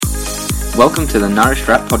Welcome to the Nourished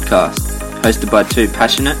Rat podcast, hosted by two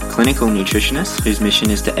passionate clinical nutritionists whose mission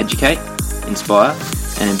is to educate, inspire,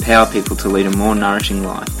 and empower people to lead a more nourishing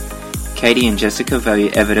life. Katie and Jessica value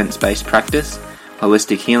evidence-based practice,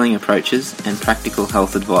 holistic healing approaches, and practical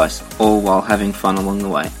health advice, all while having fun along the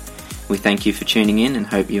way. We thank you for tuning in and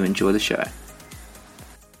hope you enjoy the show.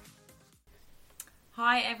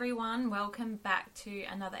 Hi everyone, welcome back to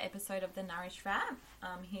another episode of the Nourished Rat.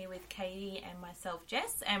 I'm here with Katie and myself,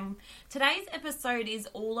 Jess, and today's episode is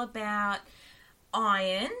all about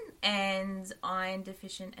iron and iron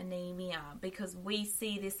deficient anemia, because we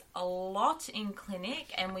see this a lot in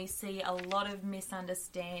clinic and we see a lot of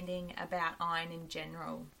misunderstanding about iron in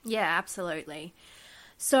general. Yeah, absolutely.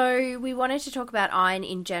 So we wanted to talk about iron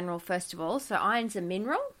in general first of all. So iron's a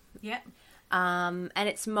mineral. Yep. And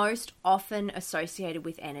it's most often associated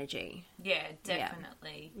with energy. Yeah,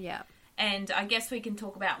 definitely. Yeah. And I guess we can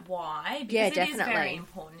talk about why, because it is very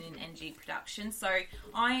important in energy production. So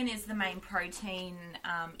iron is the main protein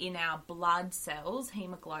in our blood cells,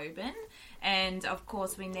 hemoglobin. And of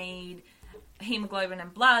course we need hemoglobin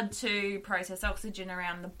and blood to process oxygen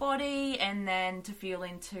around the body and then to fuel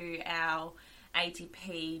into our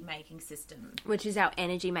ATP making system, which is our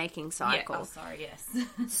energy making cycle. Yeah. Oh, sorry, yes.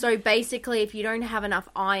 So basically, if you don't have enough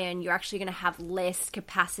iron, you're actually going to have less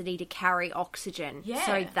capacity to carry oxygen. Yeah.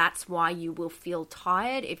 So that's why you will feel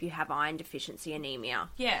tired if you have iron deficiency anemia.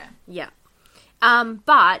 Yeah. Yeah.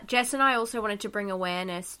 But Jess and I also wanted to bring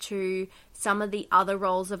awareness to some of the other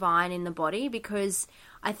roles of iron in the body, because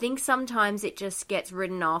I think sometimes it just gets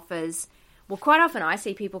written off as, well, quite often I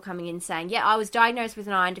see people coming in saying, yeah, I was diagnosed with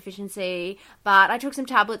an iron deficiency, but I took some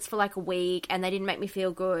tablets for like a week and they didn't make me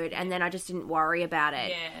feel good, and then I just didn't worry about it.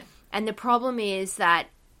 Yeah. And the problem is that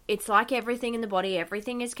it's like everything in the body,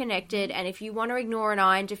 everything is connected, and if you want to ignore an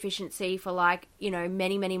iron deficiency for like,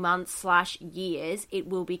 many, many months / years, it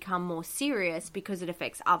will become more serious because it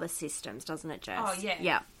affects other systems, doesn't it, Jess? Oh, yeah.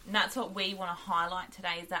 Yeah. And that's what we want to highlight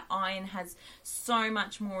today, is that iron has so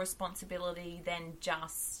much more responsibility than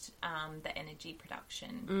just the energy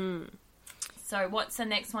production. So what's the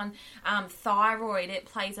next one? Thyroid. It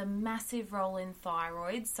plays a massive role in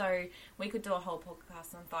thyroid. So we could do a whole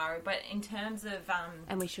podcast on thyroid. But in terms of...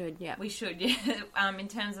 and we should, yeah. We should, yeah. In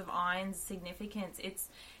terms of iron's significance,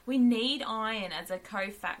 we need iron as a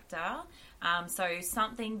cofactor. So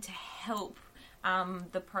something to help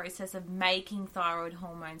the process of making thyroid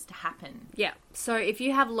hormones to happen. Yeah. So if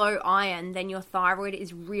you have low iron, then your thyroid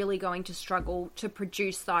is really going to struggle to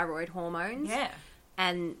produce thyroid hormones. Yeah.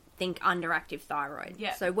 And think underactive thyroid.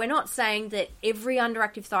 Yeah. So we're not saying that every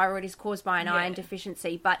underactive thyroid is caused by an iron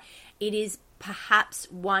deficiency, but it is perhaps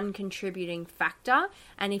one contributing factor.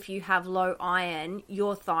 And if you have low iron,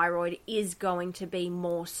 your thyroid is going to be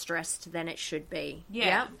more stressed than it should be.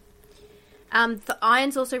 Yeah.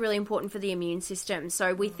 Iron's also really important for the immune system.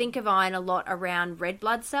 So we think of iron a lot around red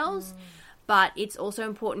blood cells, but it's also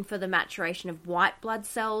important for the maturation of white blood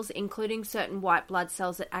cells, including certain white blood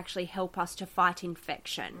cells that actually help us to fight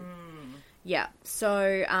infection. Yeah.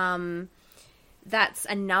 So that's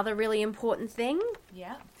another really important thing.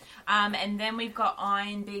 Yeah. And then we've got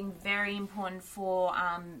iron being very important for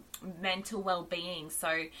mental well-being,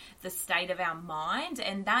 so the state of our mind,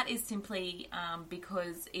 and that is simply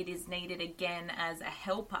because it is needed again as a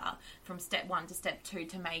helper from step 1 to step 2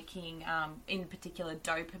 to making, in particular,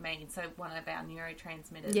 dopamine, so one of our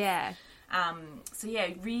neurotransmitters. Yeah. So yeah,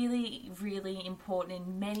 really, really important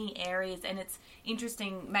in many areas, and it's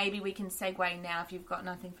interesting. Maybe we can segue now if you've got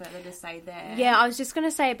nothing further to say there. Yeah, I was just going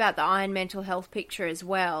to say about the iron mental health picture as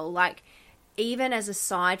well. Like, even as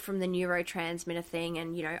aside from the neurotransmitter thing,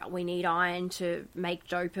 and we need iron to make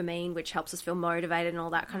dopamine, which helps us feel motivated and all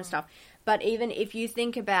that kind of stuff. But even if you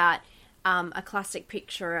think about a classic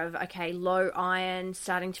picture of, low iron,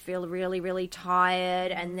 starting to feel really, really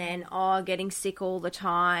tired, and then, getting sick all the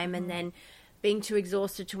time, and then being too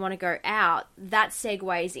exhausted to want to go out, that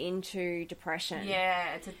segues into depression.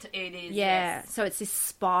 Yeah, it is. Yeah, yes. so it's this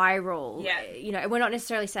spiral. Yeah. We're not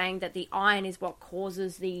necessarily saying that the iron is what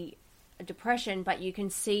causes the depression, but you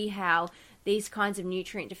can see how these kinds of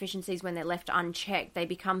nutrient deficiencies, when they're left unchecked, they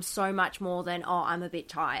become so much more than, I'm a bit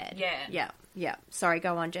tired. Yeah. Yeah. Sorry,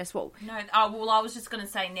 go on, Jess. What? No, I was just going to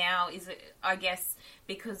say now is, I guess,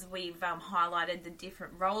 because we've highlighted the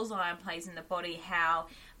different roles iron plays in the body, how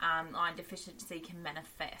iron deficiency can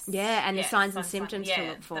manifest. Yeah, and the signs and symptoms to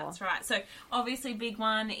look for. That's right. So obviously big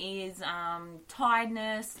one is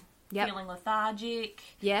tiredness, Yep. feeling lethargic,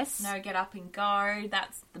 Yes. no get up and go.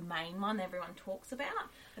 That's the main one everyone talks about,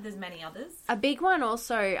 but there's many others. A big one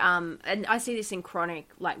also, and I see this in chronic,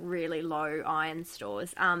 like really low iron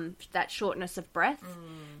stores, that shortness of breath.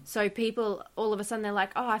 So people, all of a sudden, they're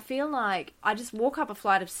like, oh, I feel like I just walk up a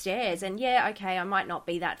flight of stairs and yeah, okay, I might not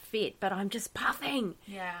be that fit, but I'm just puffing.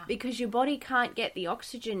 Yeah. Because your body can't get the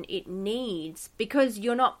oxygen it needs because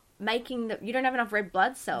you're not you don't have enough red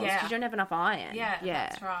blood cells because you don't have enough iron. Yeah,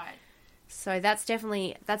 that's right. So that's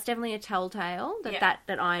definitely a telltale that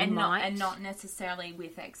iron might. And not necessarily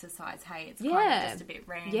with exercise, hey, it's kind of just a bit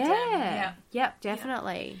random. Yeah. Yep,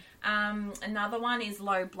 definitely. Another one is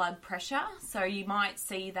low blood pressure. So you might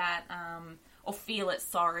see that, or feel it,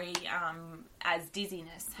 as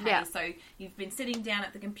dizziness. Hey? Yeah. So you've been sitting down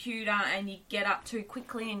at the computer and you get up too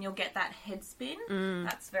quickly and you'll get that head spin.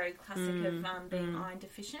 That's very classic of being iron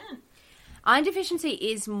deficient. Iron deficiency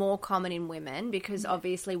is more common in women because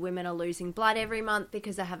obviously women are losing blood every month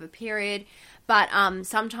because they have a period. But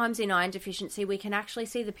sometimes in iron deficiency, we can actually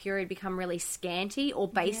see the period become really scanty or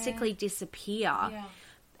basically disappear. Yeah.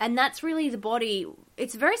 And that's really the body.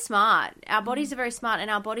 It's very smart. Our bodies are very smart, and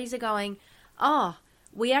our bodies are going, oh,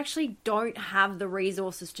 we actually don't have the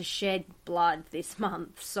resources to shed blood this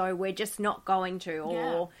month, so we're just not going to.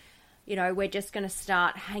 Or, you know, we're just going to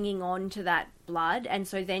start hanging on to that blood. And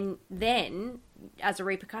so then, as a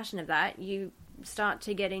repercussion of that, you start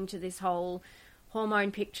to get into this whole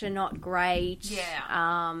hormone picture not great.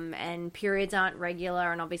 Yeah. And periods aren't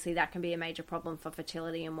regular, and obviously that can be a major problem for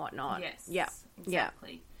fertility and whatnot. Yes. Yeah.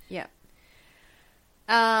 Exactly. Yeah.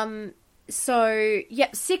 So,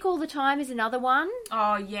 sick all the time is another one.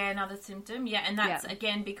 Oh, yeah, another symptom. Yeah, and that's,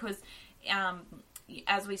 again, because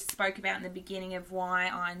as we spoke about in the beginning of why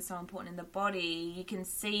iron's so important in the body, you can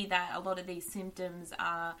see that a lot of these symptoms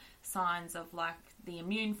are signs of, like, the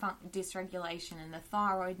immune dysregulation and the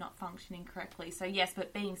thyroid not functioning correctly. So, yes,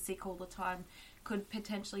 but being sick all the time could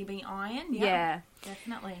potentially be iron. Yeah.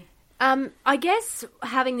 Definitely. I guess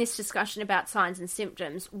having this discussion about signs and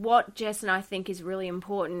symptoms, what Jess and I think is really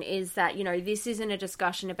important is that, you know, this isn't a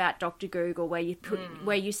discussion about Dr. Google where you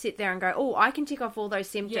where you sit there and go, oh, I can tick off all those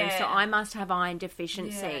symptoms, so I must have iron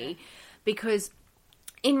deficiency. Because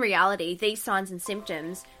in reality, these signs and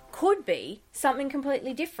symptoms could be something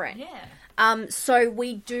completely different. Yeah. So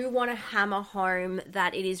we do want to hammer home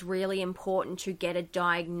that it is really important to get a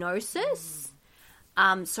diagnosis.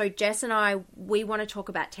 So Jess and I, we want to talk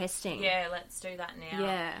about testing. Yeah, let's do that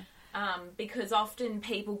now. Yeah. Because often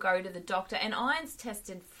people go to the doctor, and iron's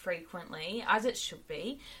tested frequently, as it should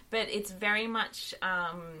be, but it's very much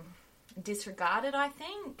disregarded, I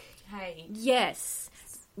think. Hey. Yes.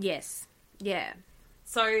 Yeah.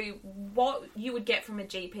 So what you would get from a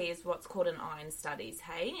GP is what's called an iron studies,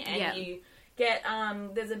 hey? And you get,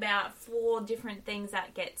 there's about 4 different things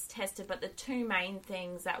that gets tested, but the 2 main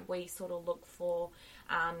things that we sort of look for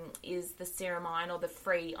is the serum iron or the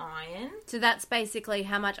free iron. So that's basically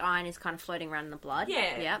how much iron is kind of floating around in the blood.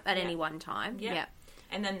 At any one time. Yeah.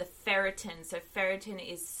 And then the ferritin. So ferritin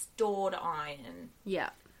is stored iron.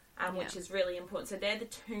 Which is really important. So they're the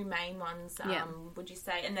 2 main ones, would you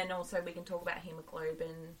say? And then also we can talk about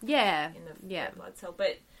hemoglobin in the red blood cell.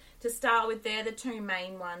 But to start with, they're the 2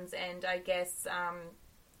 main ones, and I guess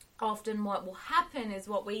often what will happen is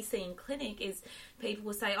what we see in clinic is people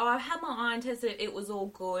will say, oh, I had my iron tested, it was all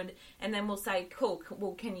good, and then we'll say, cool,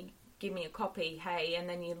 well, can you give me a copy, hey? And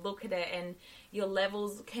then you look at it and your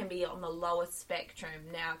levels can be on the lower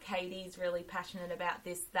spectrum. Now, Katie's really passionate about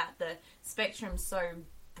this, that the spectrum's so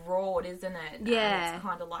broad, isn't it? Yeah. It's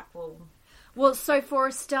kind of like, well, so for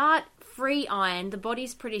a start, free iron, the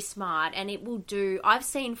body's pretty smart, and it will do... I've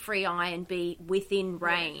seen free iron be within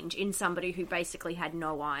range in somebody who basically had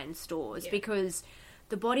no iron stores, because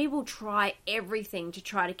the body will try everything to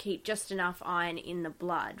try to keep just enough iron in the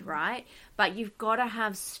blood, right? But you've got to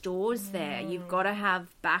have stores there. You've got to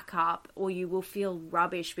have backup, or you will feel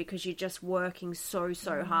rubbish because you're just working so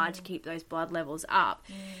hard to keep those blood levels up.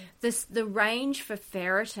 The range for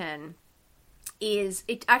ferritin...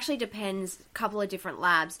 it actually depends, a couple of different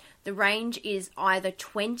labs. The range is either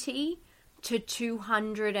 20 to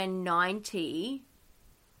 290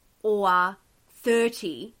 or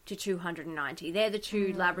 30 to 290. They're the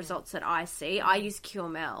 2 lab results that I see. I use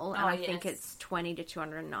QML, and I think it's 20 to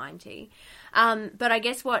 290. But I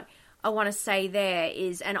guess what I want to say there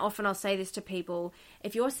is, and often I'll say this to people,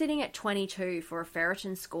 if you're sitting at 22 for a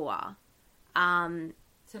ferritin score... so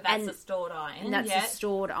that's a stored iron. And that's a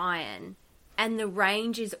stored iron. And the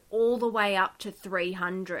range is all the way up to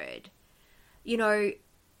 300. You know,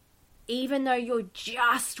 even though you're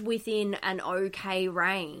just within an okay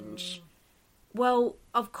range, well,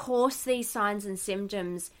 of course these signs and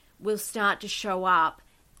symptoms will start to show up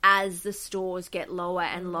as the stores get lower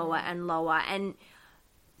and lower and lower. And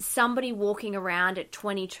somebody walking around at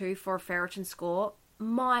 22 for a ferritin score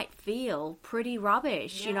might feel pretty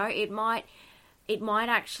rubbish. You know, it might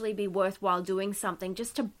actually be worthwhile doing something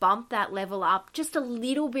just to bump that level up just a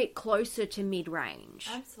little bit closer to mid-range.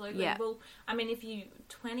 Absolutely. Yeah. Well, I mean, if you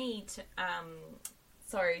 22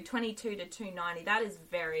 to 290, that is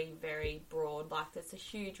very, very broad. Like, that's a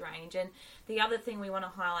huge range. And the other thing we want to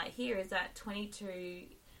highlight here is that 22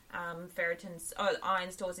 ferritin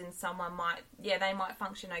iron stores in someone they might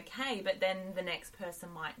function okay, but then the next person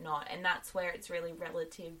might not, and that's where it's really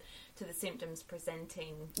relative to the symptoms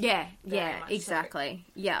presenting. Exactly.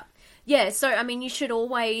 So I mean, you should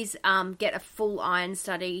always get a full iron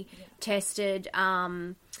study tested,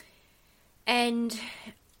 and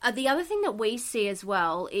the other thing that we see as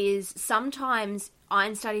well is sometimes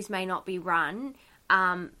iron studies may not be run,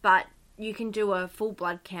 but you can do a full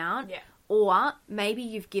blood count. Yeah. Or maybe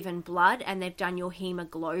you've given blood and they've done your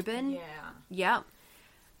hemoglobin. Yeah.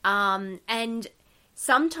 And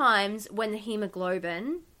sometimes when the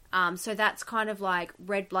hemoglobin, so that's kind of like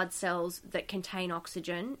red blood cells that contain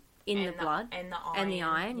oxygen in the blood. And the iron. And the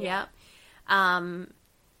iron,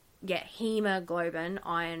 hemoglobin,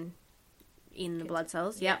 iron in the blood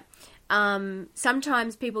cells,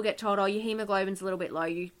 sometimes people get told, your hemoglobin's a little bit low,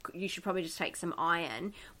 you should probably just take some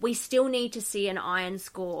iron. We still need to see an iron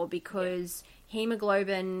score because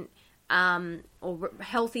hemoglobin, or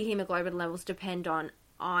healthy hemoglobin levels depend on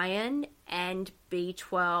iron and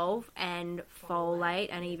B12 and folate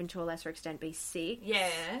and even to a lesser extent B6.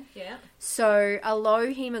 Yeah. So a low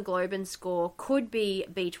hemoglobin score could be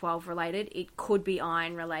B12 related, it could be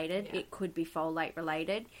iron related, it could be folate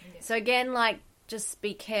related. Yeah. So again, just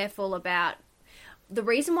be careful about the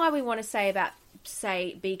reason why we want to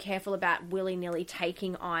be careful about willy-nilly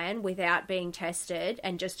taking iron without being tested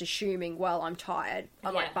and just assuming, well, I'm tired,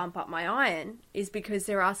 I might bump up my iron, is because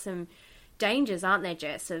there are some dangers, aren't there,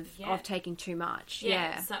 Jess, of taking too much.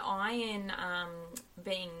 So iron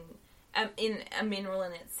being in a mineral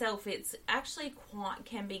in itself, it's actually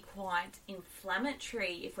can be quite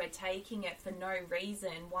inflammatory if we're taking it for no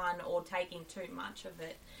reason, or taking too much of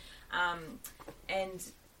it.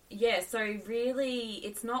 So really,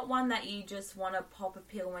 it's not one that you just want to pop a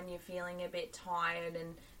pill when you're feeling a bit tired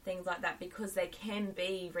and things like that, because there can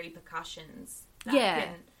be repercussions that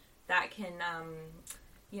can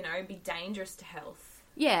be dangerous to health.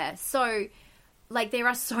 Yeah, so there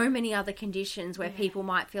are so many other conditions where people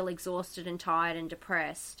might feel exhausted and tired and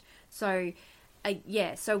depressed. So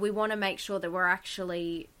so we want to make sure that we're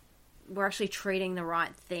actually treating the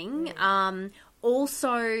right thing.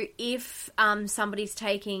 Also, if somebody's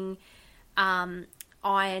taking iron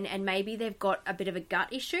and maybe they've got a bit of a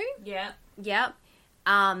gut issue.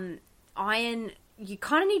 Iron, you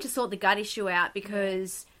kind of need to sort the gut issue out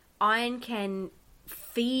because iron can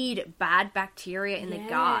feed bad bacteria in the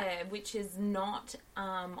gut. Which is not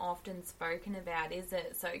often spoken about, is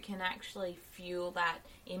it? So it can actually fuel that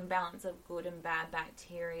imbalance of good and bad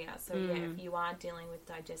bacteria. So if you are dealing with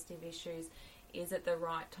digestive issues, is it the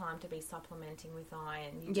right time to be supplementing with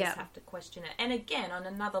iron? You just have to question it. And again, on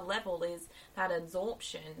another level is that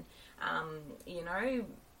absorption.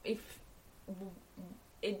 If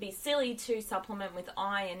it'd be silly to supplement with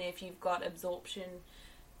iron if you've got absorption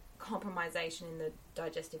compromisation in the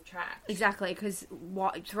digestive tract. Exactly, because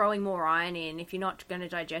throwing more iron in, if you're not going to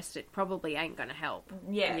digest it, probably ain't going to help.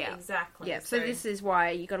 Exactly. Yeah, so this is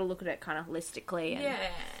why you got to look at it kind of holistically.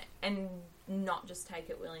 And not just take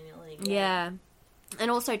it willy-nilly.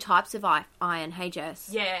 And also types of iron. Hey,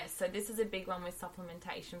 Jess. So this is a big one with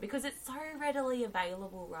supplementation because it's so readily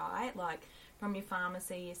available, right? Like from your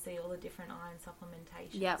pharmacy, you see all the different iron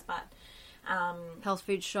supplementations. But health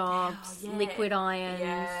food shops, liquid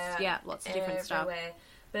irons, lots of different stuff.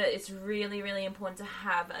 But it's really, really important to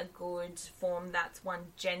have a good form that's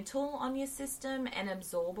gentle on your system and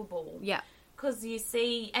absorbable. Because you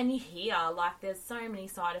see and you hear there's so many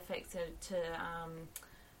side effects to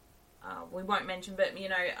we won't mention, but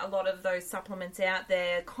a lot of those supplements out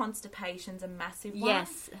there, constipation's a massive one.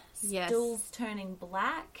 Stools turning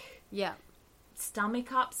black.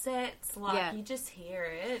 Stomach upsets. You just hear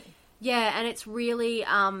it. Yeah, and it's really,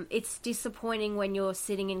 it's disappointing when you're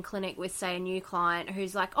sitting in clinic with, say, a new client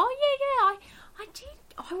who's like, I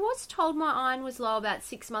was told my iron was low about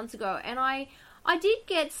 6 months ago, and I did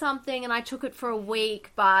get something and I took it for a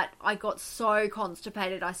week, but I got so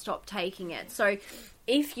constipated I stopped taking it. So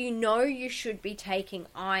if you know you should be taking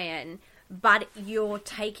iron, but you're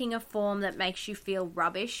taking a form that makes you feel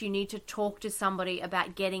rubbish, you need to talk to somebody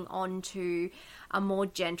about getting onto a more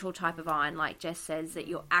gentle type of iron, like Jess says, that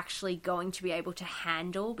you're actually going to be able to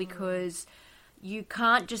handle, because you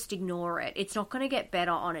can't just ignore it. It's not going to get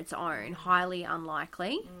better on its own. Highly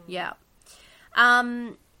unlikely. Yeah.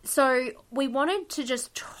 So we wanted to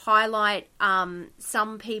just highlight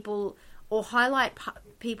some people, or highlight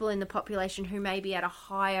people in the population who may be at a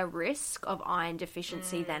higher risk of iron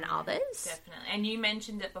deficiency than others. Definitely. And you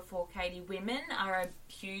mentioned it before, Katie. Women are a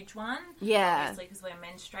huge one. Yeah. Obviously, because we're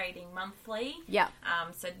menstruating monthly. Yeah.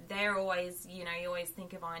 So they're always, you always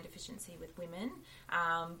think of iron deficiency with women.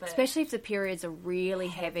 But especially if the periods are really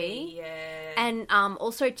heavy. Yeah. And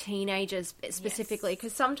also teenagers specifically,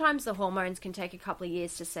 because sometimes the hormones can take a couple of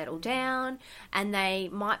years to settle down, and they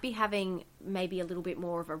might be having maybe a little bit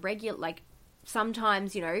more of a regular, like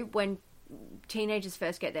sometimes, when teenagers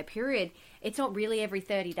first get their period, it's not really every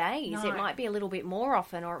 30 days. No. It might be a little bit more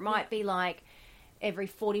often, or it might be like every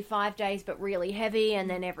 45 days but really heavy, and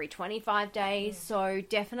then every 25 days. So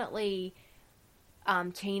definitely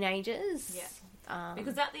teenagers. Yeah.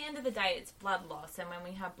 Because at the end of the day, it's blood loss, and when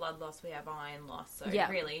we have blood loss, we have iron loss. So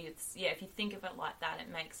really, it's if you think of it like that,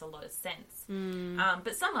 it makes a lot of sense.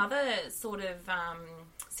 But some other sort of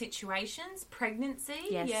situations, pregnancy,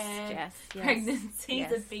 Yes. Pregnancy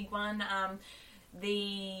is a big one.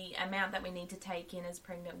 The amount that we need to take in as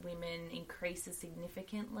pregnant women increases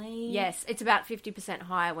significantly. Yes, it's about 50%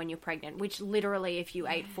 higher when you're pregnant, which literally if you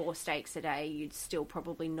ate 4 steaks a day, you'd still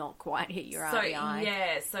probably not quite hit your RDI.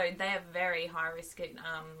 Yeah, so they have very high risk at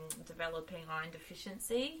developing iron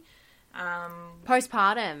deficiency.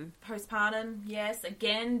 Postpartum, yes,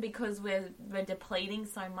 again, because we're depleting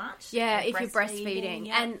so much. Yeah, if you're breastfeeding.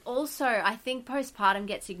 Yeah. And also, I think postpartum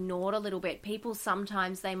gets ignored a little bit. People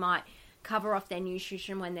sometimes, they might cover off their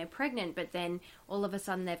nutrition when they're pregnant, but then all of a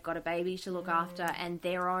sudden they've got a baby to look after, and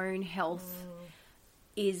their own health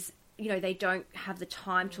is, they don't have the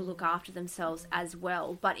time to look after themselves as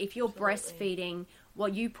well. But if you're breastfeeding,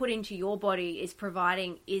 what you put into your body is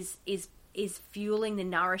providing, is fueling the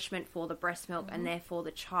nourishment for the breast milk and therefore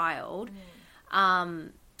the child.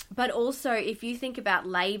 But also, if you think about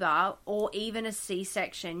labour or even a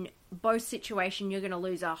C-section, both situation, you're going to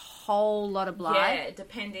lose a whole lot of blood. Yeah,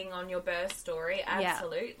 depending on your birth story,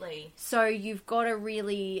 absolutely. Yeah. So you've got to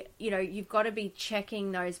really, you've got to be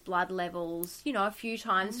checking those blood levels, a few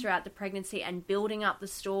times throughout the pregnancy, and building up the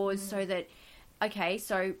stores so that, okay,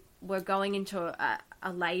 so we're going into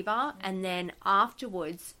a labour, and then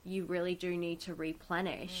afterwards you really do need to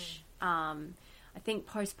replenish. I think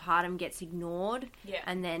postpartum gets ignored,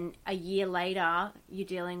 and then a year later you're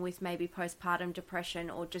dealing with maybe postpartum depression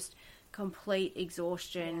or just complete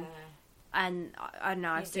exhaustion. And I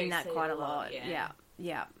know I've seen that quite a lot. Yeah.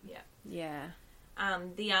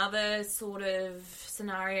 The other sort of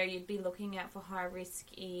scenario you'd be looking at for high risk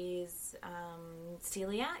is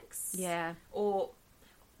celiacs. Yeah. Or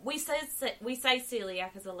we say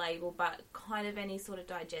celiac as a label, but kind of any sort of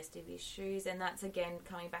digestive issues, and that's again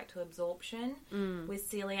coming back to absorption. With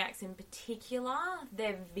celiacs in particular,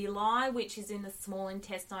 their villi, which is in the small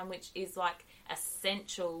intestine, which is like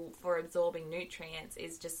essential for absorbing nutrients,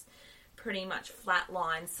 is just pretty much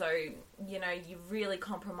flatline. So, you really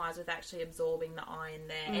compromise with actually absorbing the iron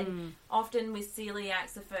there. And often with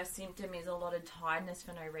celiacs, the first symptom is a lot of tiredness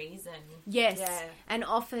for no reason. Yes. Yeah. And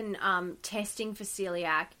often testing for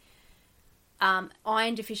celiac,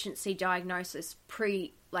 iron deficiency diagnosis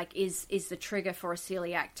is the trigger for a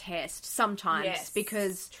celiac test sometimes,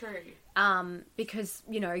 because true. Because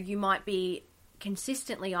you might be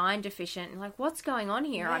consistently iron deficient, and like, what's going on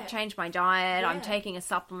here? I've changed my diet, I'm taking a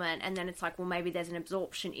supplement, and then it's like, well, maybe there's an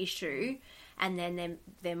absorption issue, and then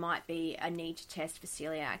there might be a need to test for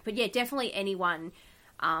celiac. But yeah, definitely anyone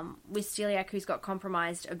with celiac who's got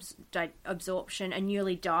compromised absorption, a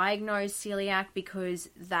newly diagnosed celiac, because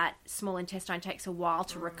that small intestine takes a while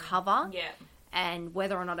to recover. And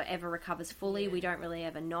whether or not it ever recovers fully, we don't really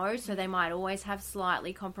ever know. So they might always have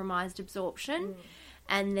slightly compromised absorption.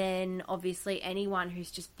 And then, obviously, anyone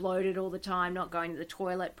who's just bloated all the time, not going to the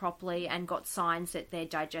toilet properly, and got signs that their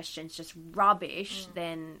digestion's just rubbish,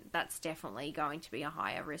 then that's definitely going to be a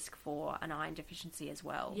higher risk for an iron deficiency as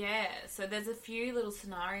well. Yeah, so there's a few little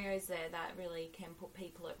scenarios there that really can put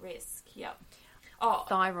people at risk. Yep. Oh,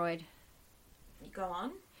 thyroid. Go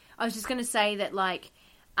on. I was just going to say that,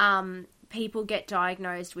 people get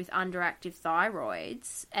diagnosed with underactive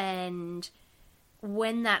thyroids, and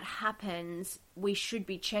when that happens, we should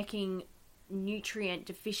be checking nutrient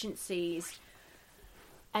deficiencies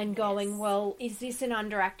and going, well, is this an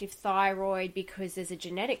underactive thyroid because there's a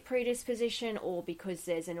genetic predisposition or because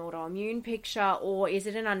there's an autoimmune picture, or is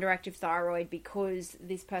it an underactive thyroid because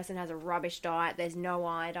this person has a rubbish diet, there's no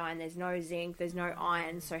iodine, there's no zinc, there's no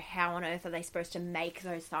iron, so how on earth are they supposed to make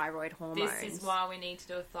those thyroid hormones? This is why we need to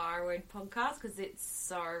do a thyroid podcast, because it's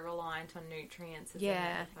so reliant on nutrients.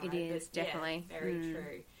 Yeah, it is, definitely. Yeah, very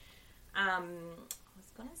true. I was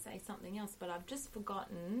going to say something else, but I've just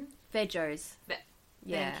forgotten. Vegos.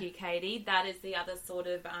 Thank you, Katie. That is the other sort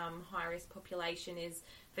of high-risk population is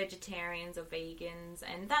vegetarians or vegans.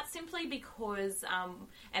 And that's simply because,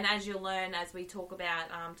 and as you'll learn as we talk about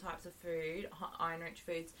types of food, iron-rich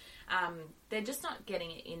foods, they're just not getting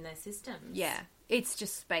it in their systems. Yeah, it's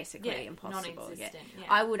just basically impossible. Non-existent, yeah.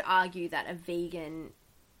 I would argue that a vegan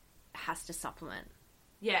has to supplement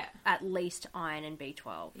at least iron and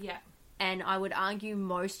B12. Yeah. And I would argue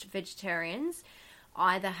most vegetarians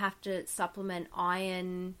either have to supplement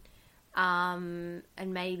iron and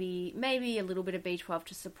maybe a little bit of B12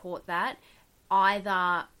 to support that,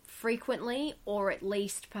 either frequently or at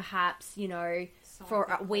least perhaps, for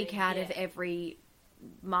a week out of every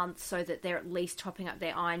month, so that they're at least topping up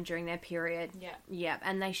their iron during their period. Yeah,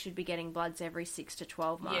 and they should be getting bloods every 6 to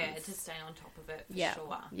 12 months. Yeah, to stay on top of it, for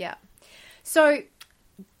sure. Yeah. So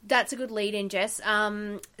that's a good lead in, Jess.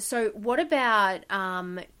 So what about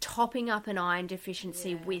topping up an iron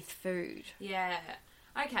deficiency with food? Yeah.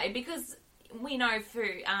 Okay, because we know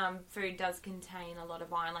food does contain a lot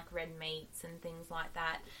of iron, like red meats and things like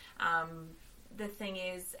that. The thing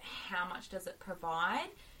is, how much does it provide?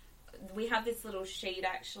 We have this little sheet,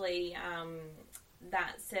 actually,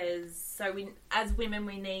 that says, so as women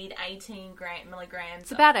we need 18 milligrams.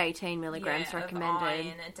 It's about 18 milligrams recommended of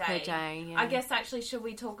iron a day. Per day. Yeah. I guess actually, should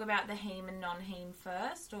we talk about the heme and non-heme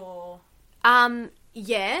first, or?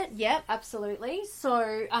 Yeah, absolutely.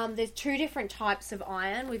 So there's two different types of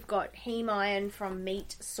iron. We've got heme iron from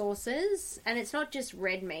meat sources, and it's not just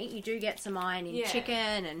red meat. You do get some iron in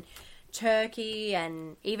chicken and turkey,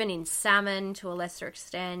 and even in salmon to a lesser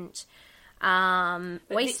extent.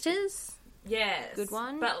 Oysters. Yes. Good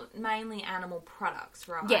one. But mainly animal products,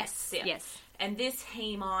 right? Yes, yes. And this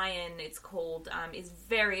heme iron, it's called, is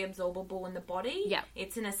very absorbable in the body. Yeah.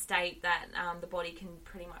 It's in a state that the body can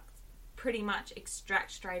pretty much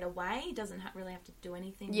extract straight away. Doesn't really have to do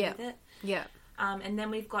anything with it. Yeah. And then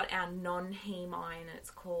we've got our non-heme iron, it's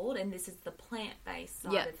called, and this is the plant-based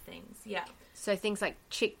side of things. Yeah. So things like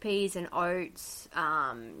chickpeas and oats,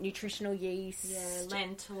 nutritional yeast. Yeah,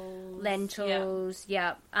 lentils.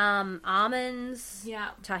 Almonds. Yeah.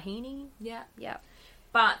 Tahini. Yeah. Yeah.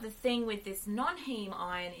 But the thing with this non-heme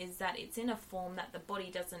iron is that it's in a form that the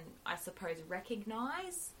body doesn't, I suppose,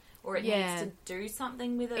 recognise. Or it needs to do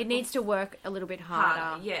something with it. It needs to work a little bit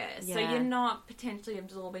harder. Yeah. So you're not potentially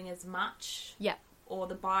absorbing as much. Yeah. Or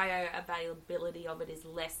the bioavailability of it is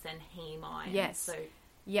less than heme iron. Yes. So,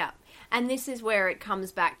 yeah. And this is where it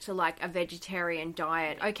comes back to like a vegetarian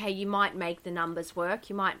diet. Okay, you might make the numbers work.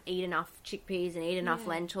 You might eat enough chickpeas and eat enough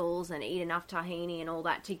lentils and eat enough tahini and all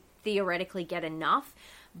that to theoretically get enough,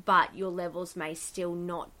 but your levels may still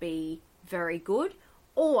not be very good.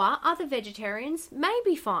 Or other vegetarians may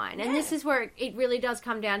be fine. And this is where it really does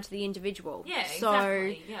come down to the individual. Yeah, so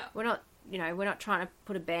exactly. Yeah. We're not trying to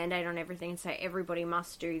put a Band-Aid on everything and say everybody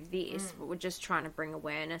must do this. But we're just trying to bring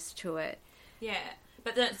awareness to it. Yeah.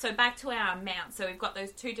 But so back to our amount. So we've got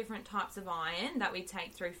those two different types of iron that we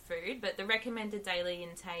take through food. But the recommended daily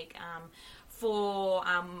intake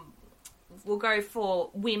we'll go for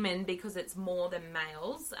women because it's more than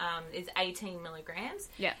males, is 18 milligrams.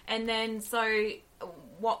 Yeah. And then, so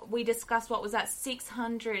what we discussed, what was that,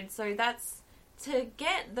 600. So that's to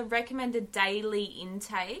get the recommended daily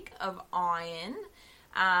intake of iron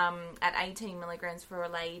at 18 milligrams for a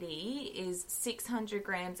lady is 600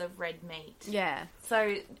 grams of red meat. Yeah.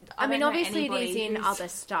 So, I mean, obviously it is in other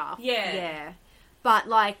stuff. Yeah. Yeah. But,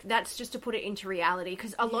 like, that's just to put it into reality,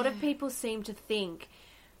 because a lot of people seem to think,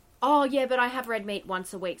 oh, yeah, but I have red meat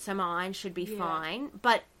once a week, so my iron should be fine.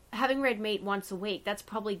 But having red meat once a week, that's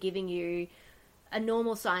probably giving you a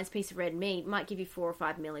normal size piece of red meat might give you 4 or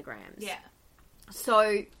 5 milligrams. Yeah.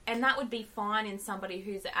 So, and that would be fine in somebody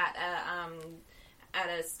who's at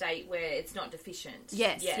a state where it's not deficient.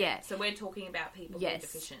 Yes, yeah. So we're talking about people who are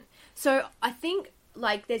deficient. So I think,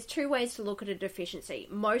 like, there's two ways to look at a deficiency.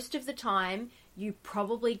 Most of the time, you're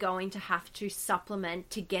probably going to have to supplement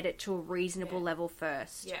to get it to a reasonable level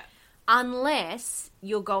first. Yeah. Unless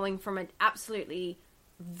you're going from an absolutely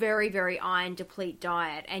very, very iron deplete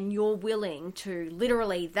diet and you're willing to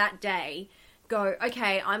literally that day go,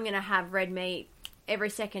 okay, I'm going to have red meat every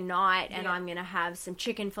second night and Yeah. I'm going to have some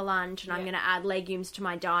chicken for lunch and I'm going to add legumes to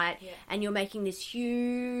my diet, and you're making this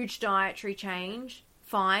huge dietary change,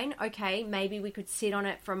 fine, okay, maybe we could sit on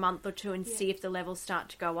it for a month or two and see if the levels start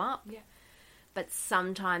to go up. Yeah. But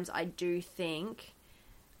sometimes I do think,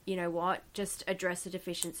 you know what, just address the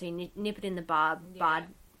deficiency, nip it in the bud,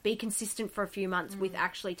 be consistent for a few months with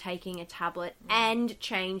actually taking a tablet and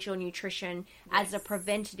change your nutrition as a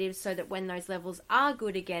preventative so that when those levels are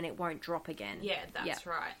good again, it won't drop again. Yeah, that's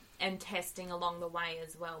right. And testing along the way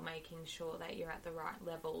as well, making sure that you're at the right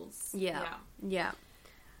levels. Yeah.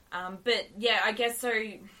 But yeah, I guess so.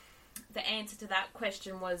 The answer to that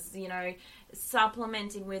question was, you know,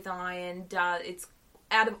 supplementing with iron, it's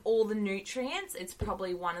out of all the nutrients, it's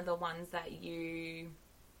probably one of the ones that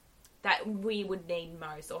we would need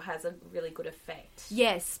most or has a really good effect.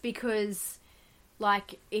 Yes, because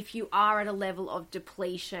like if you are at a level of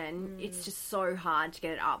depletion, it's just so hard to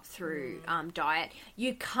get it up through diet.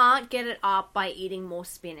 You can't get it up by eating more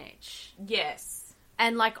spinach. Yes.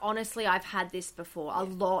 And like honestly, I've had this before a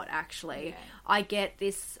lot actually. Yeah. I get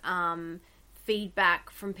this feedback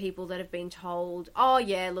from people that have been told, "Oh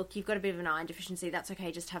yeah, look, you've got a bit of an iron deficiency. That's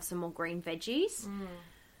okay. Just have some more green veggies."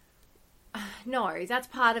 No, that's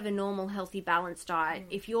part of a normal, healthy, balanced diet.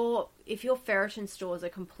 If your ferritin stores are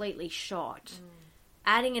completely shot,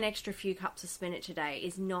 adding an extra few cups of spinach a day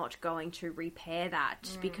is not going to repair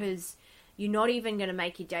that because you're not even going to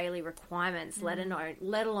make your daily requirements, let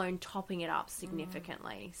alone topping it up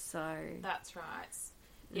significantly. So that's right.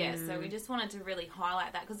 Yeah, so we just wanted to really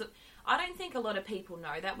highlight that because I don't think a lot of people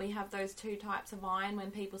know that we have those two types of iron. When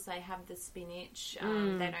people say have the spinach, they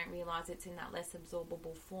don't realise it's in that less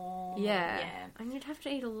absorbable form. Yeah. And you'd have to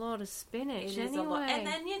eat a lot of spinach anyway. A lot. And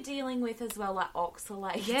then you're dealing with as well like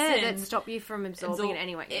oxalates. Yeah, that stop you from absorbing it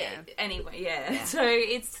anyway. Yeah. So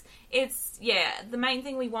it's the main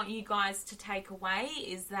thing we want you guys to take away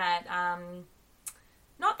is that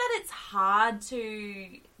not that it's hard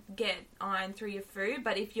to get iron through your food,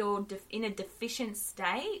 but if you're in a deficient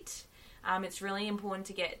state, it's really important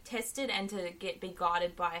to get tested and to be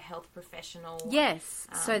guided by a health professional. Yes,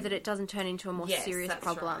 so that it doesn't turn into a more serious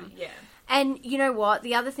problem. Right, yeah. And you know what?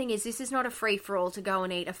 The other thing is this is not a free-for-all to go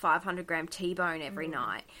and eat a 500-gram T-bone every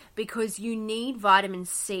night because you need vitamin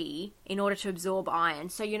C in order to absorb iron.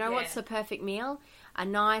 So you know what's the perfect meal? A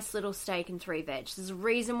nice little steak and 3 veg. There's a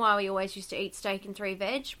reason why we always used to eat steak and 3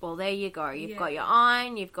 veg. Well, there you go. You've got your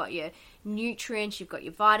iron, you've got your nutrients, you've got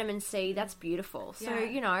your vitamin C. That's beautiful. So,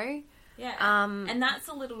 you know. Yeah. And that's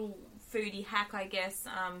a little foodie hack, I guess,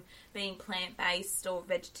 being plant-based or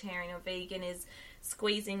vegetarian or vegan is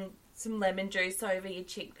squeezing some lemon juice over your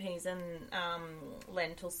chickpeas and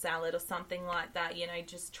lentil salad or something like that. You know,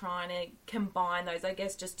 just trying to combine those, I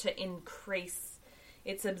guess, just to increase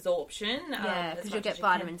its absorption. Yeah, because you'll get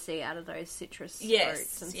vitamin C out of those citrus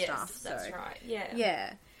fruits and stuff. So. That's right. Yeah.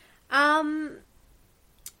 Yeah.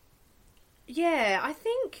 Yeah, I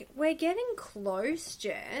think we're getting close,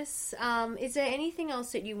 Jess. Is there anything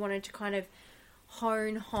else that you wanted to kind of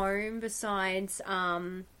hone home besides,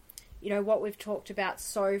 you know, what we've talked about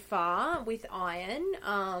so far with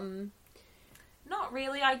iron? Not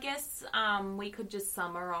really. I guess we could just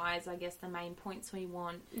summarise, I guess, the main points we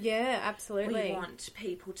want. Yeah, absolutely. We want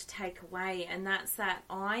people to take away, and that's that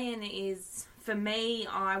iron is, for me,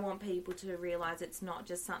 I want people to realise it's not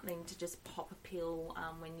just something to just pop a pill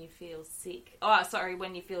when you feel sick.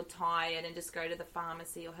 When you feel tired and just go to the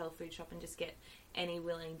pharmacy or health food shop and just get any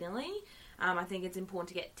willy-nilly. I think it's important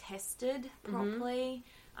to get tested properly.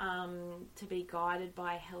 To be guided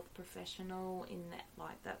by a health professional in that,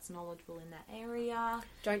 like, that's knowledgeable in that area.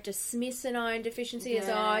 Don't dismiss an iron deficiency as,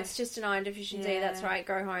 it's just an iron deficiency, that's right,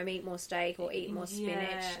 go home, eat more steak or eat more spinach.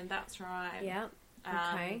 Yeah, that's right. Yeah.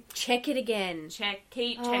 Okay. Check it again.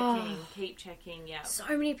 Keep checking, yeah. So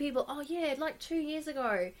many people, like 2 years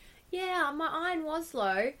ago, my iron was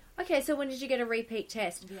low. Okay, so when did you get a repeat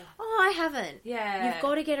test? Yeah. I haven't. Yeah. You've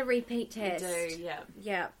got to get a repeat test. You do, yeah.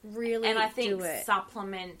 Yeah, really and I think do it.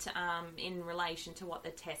 Supplement in relation to what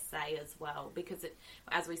the tests say as well, because it,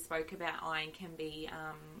 as we spoke about, iron can be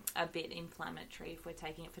a bit inflammatory if we're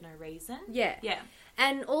taking it for no reason. Yeah. Yeah.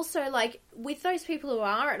 And also, like, with those people who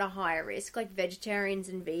are at a higher risk, like vegetarians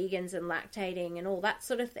and vegans and lactating and all that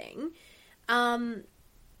sort of thing,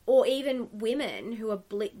 or even women who are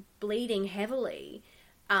bleeding heavily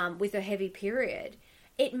with a heavy period,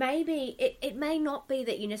 it may not be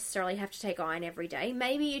that you necessarily have to take iron every day.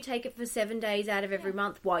 Maybe you take it for 7 days out of every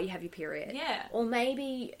month while you have your period. Yeah. Or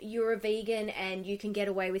maybe you're a vegan and you can get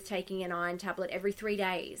away with taking an iron tablet every 3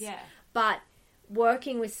 days. Yeah. But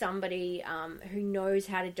working with somebody who knows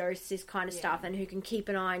how to dose this kind of stuff and who can keep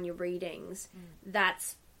an eye on your readings,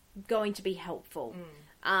 that's going to be helpful.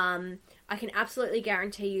 I can absolutely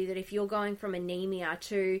guarantee you that if you're going from anemia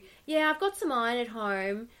to, I've got some iron at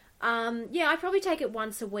home, I probably take it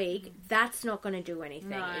once a week, that's not going to do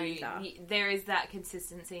anything either. There is that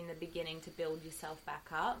consistency in the beginning to build yourself back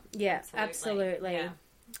up. Yeah, absolutely. Yeah.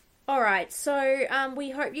 All right, so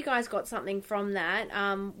we hope you guys got something from that.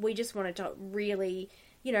 We just wanted to really,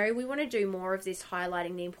 we want to do more of this,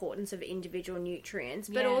 highlighting the importance of individual nutrients,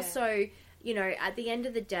 but also, at the end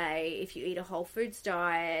of the day, if you eat a whole foods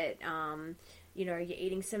diet, you're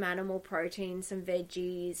eating some animal protein, some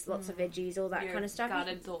veggies, lots of veggies, all that kind of stuff. Gut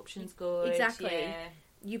absorption's good. Exactly.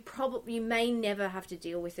 Yeah. You may never have to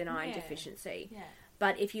deal with an iron deficiency. Yeah.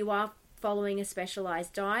 But if you are following a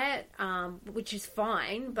specialised diet, which is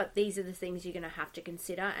fine, but these are the things you're going to have to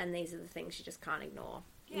consider, and these are the things you just can't ignore.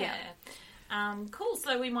 Yeah. Cool.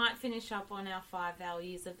 So we might finish up on our 5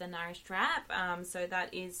 values of the Nourished Wrap. So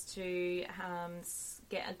that is to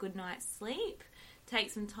get a good night's sleep,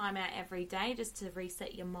 take some time out every day just to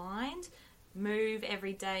reset your mind, move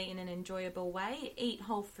every day in an enjoyable way, eat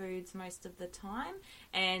whole foods most of the time,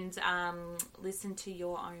 and listen to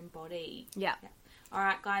your own body. Yeah. All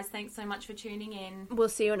right, guys, thanks so much for tuning in. We'll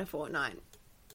see you in a fortnight.